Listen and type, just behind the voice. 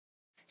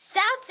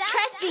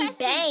Trust be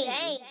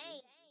bang.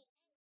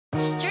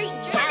 Street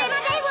bang.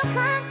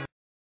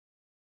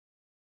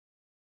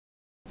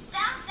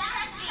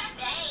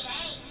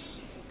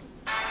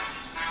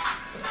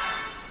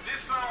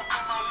 This song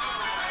for my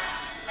little one.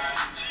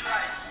 She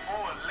like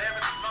 4'11"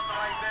 or something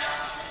like that.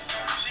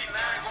 She 9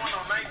 going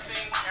on 19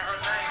 and her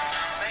name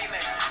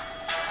Nene.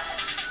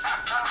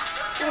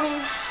 Let's go.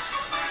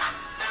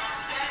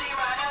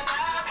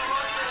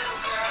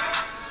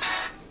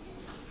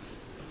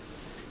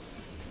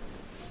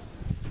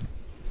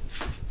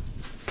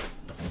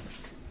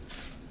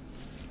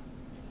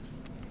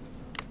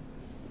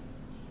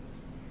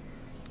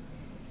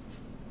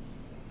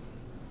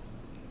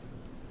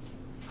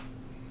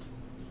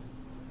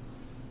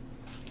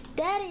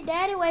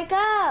 Daddy, wake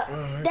up.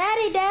 Right.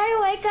 Daddy,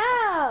 wake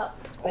up.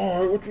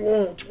 Alright, what you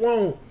want? What you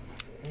want?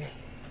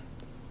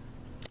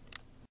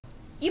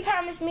 You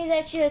promised me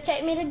that you'll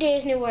take me to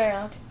Disney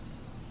World.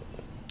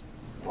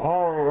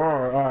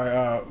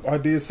 Alright. I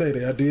did say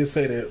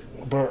that.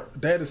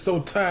 But Dad is so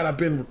tired. I've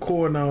been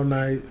recording all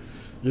night,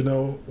 you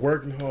know,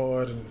 working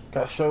hard and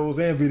got shows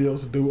and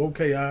videos to do.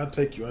 Okay, I'll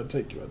take you.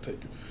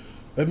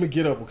 Let me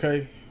get up,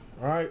 okay?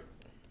 Alright?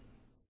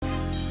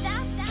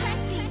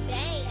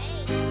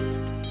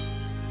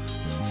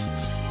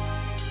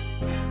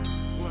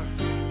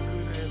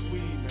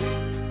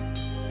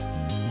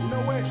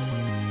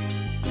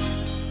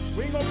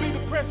 We ain't gonna be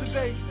depressed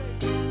today.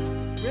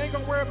 We ain't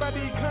gonna worry about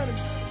the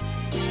economy.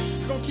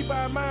 We're gonna keep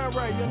our mind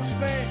right, you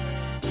understand?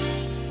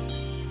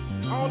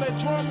 All that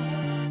drama,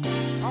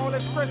 all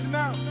that stressing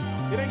out,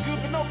 it ain't good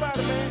for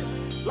nobody, man.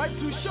 Life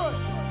too short.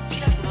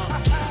 Get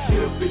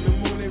up in the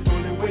morning,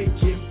 rolling,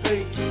 waking,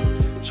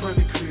 baking, trying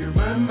to clear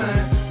my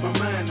mind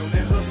on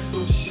that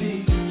hustle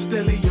shit.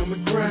 Steadily on my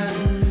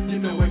grind, you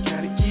know I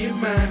gotta get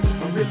mine.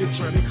 I'm really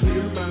trying to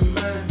clear my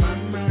mind.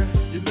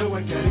 You know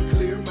I gotta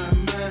clear my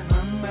mind.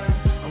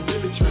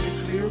 Trying to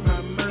clear my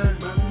mind.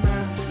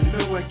 You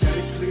know I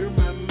gotta clear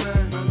my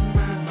mind.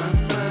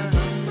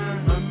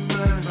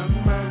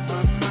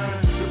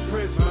 The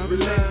present,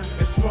 relax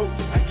and smoke.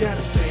 I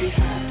gotta stay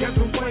high. Got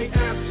the white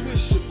eye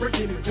swisher,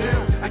 breaking it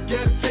down. I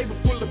got a table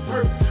full of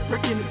purple,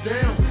 breaking it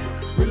down.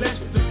 Relax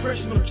the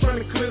depression, I'm trying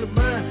to clear the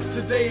mind.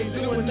 Today ain't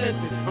doing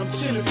nothing, I'm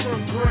chilling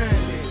from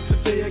grinding.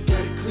 Today I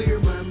gotta clear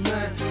my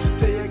mind.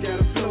 Today I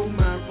gotta flow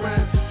my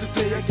rhyme.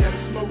 Today I gotta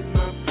smoke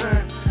my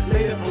pine.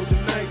 Later on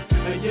tonight,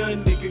 a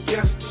young nigga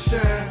got to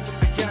shine.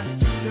 I got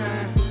to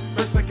shine.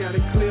 First I gotta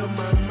clear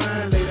my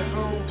mind. Later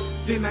on,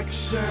 then I can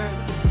shine.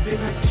 Up in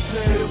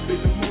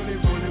the morning,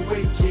 rolling,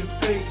 waking,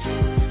 baking,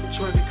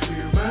 trying to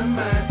clear my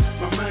mind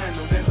on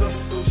that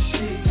hustle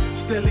shit.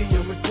 Steadily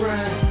on my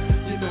grind.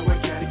 You know I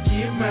gotta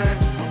get mine.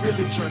 I'm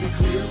really trying to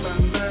clear my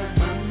mind.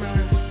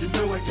 You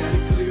know I gotta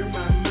clear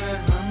my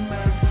mind.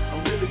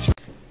 I'm really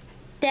trying.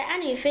 Dad, I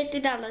need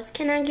 $50.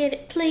 Can I get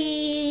it,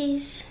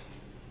 please?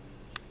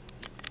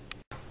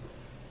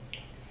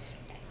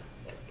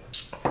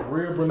 For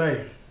real,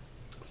 Brene,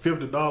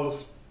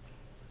 $50.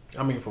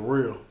 I mean, for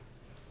real.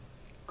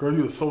 Girl,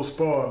 you are so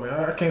spoiled, man.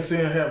 I can't sit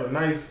and have a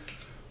nice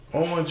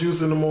orange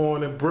juice in the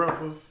morning,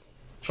 breakfast,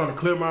 trying to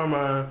clear my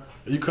mind,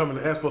 and you coming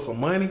to ask for some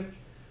money?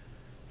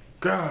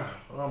 God,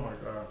 oh my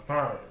God. All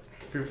right,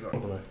 $50,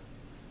 Brene.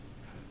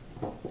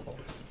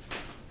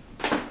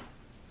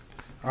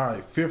 All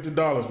right, $50,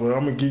 but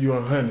I'm gonna give you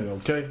 $100,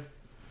 okay?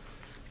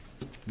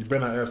 You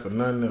better not ask for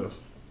nothing else.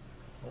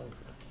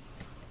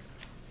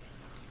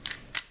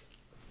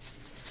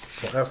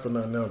 Don't ask for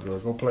nothing else, girl.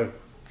 Go play.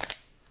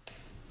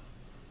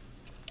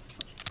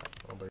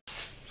 Oh, baby.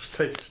 Just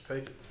take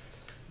it.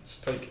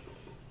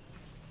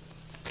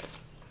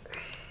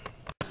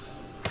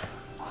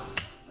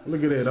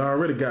 Look at that. I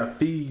already got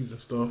fees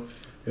and stuff.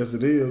 Yes,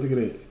 it is. Look at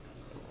that.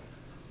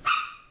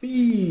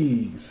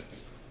 Fees.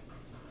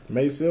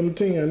 May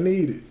 17, I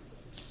need it.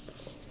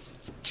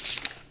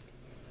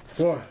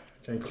 Boy,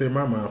 can't clear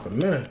my mind for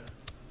nothing.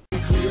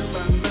 Clear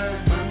my mind.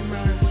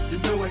 You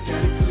know I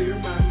gotta clear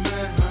my mind.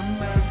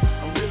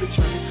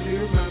 Trying to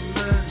clear my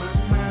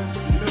mind.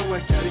 You know I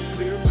gotta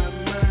clear my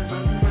mind.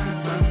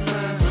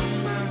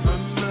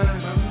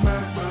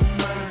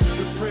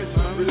 The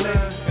present,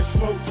 relax and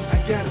smoke. I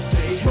gotta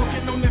stay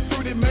smoking on that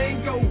fruity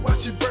mango.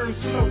 Watch it burn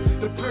slow.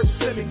 The perp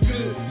selling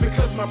good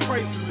because my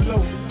price is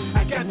low.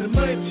 I got the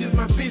munchies,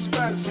 my bitch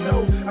by the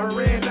stove. I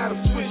ran out of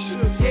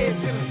swisher, head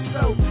to the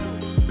stove.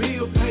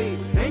 Bill paid,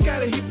 ain't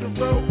gotta hit the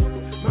road.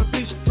 My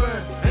bitch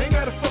fine, I ain't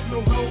gotta fuck no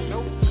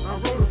hoe. I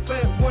roll a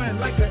fat one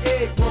like an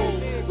egg roll.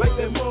 Like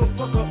that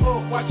motherfucker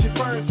up, watch it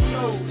burn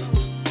slow.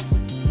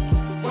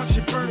 Watch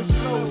it burn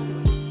slow.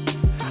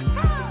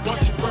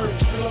 Watch it burn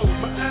slow.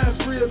 My eyes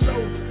real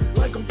low,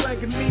 like I'm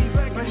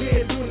Blanca-Neese. My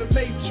head doing the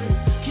Matrix,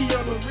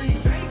 Keanu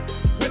Reeves.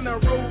 When I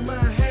roll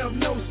mine, have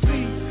no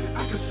seed.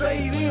 I can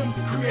save them,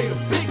 create a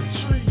big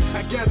tree.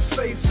 I gotta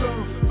say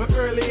something, but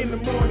early in the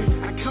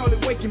morning, I call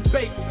it wake and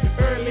bake.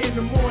 Early in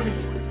the morning,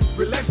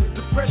 relax the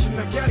depression,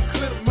 I gotta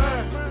clear the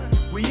mind.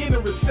 We in a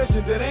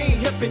recession that ain't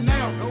helping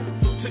out.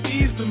 To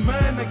ease the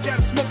mind, I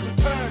gotta smoke some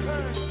pine.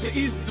 To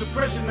ease the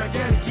depression, I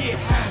gotta get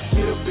high.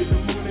 Get up in the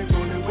morning,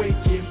 rolling,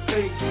 waking,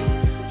 baking,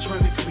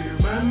 trying to clear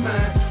my mind.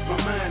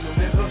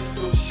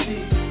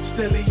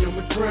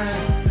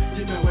 grind.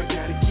 You know I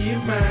gotta get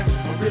mine.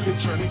 I'm really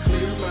trying to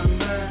clear my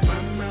mind, my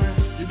mind.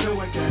 You know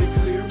I gotta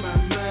clear my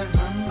mind,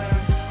 my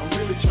mind. I'm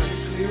really trying to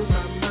clear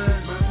my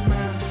mind, my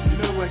mind. You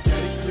know I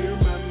gotta clear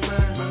my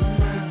mind, my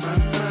mind, my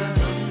mind,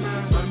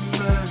 my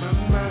mind, my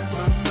mind,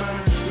 my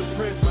mind.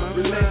 Depress,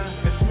 relax,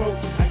 and smoke.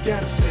 I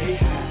gotta stay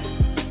high.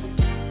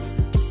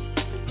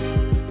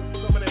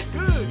 Some of that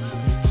good.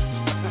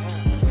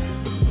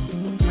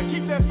 I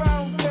keep that fire.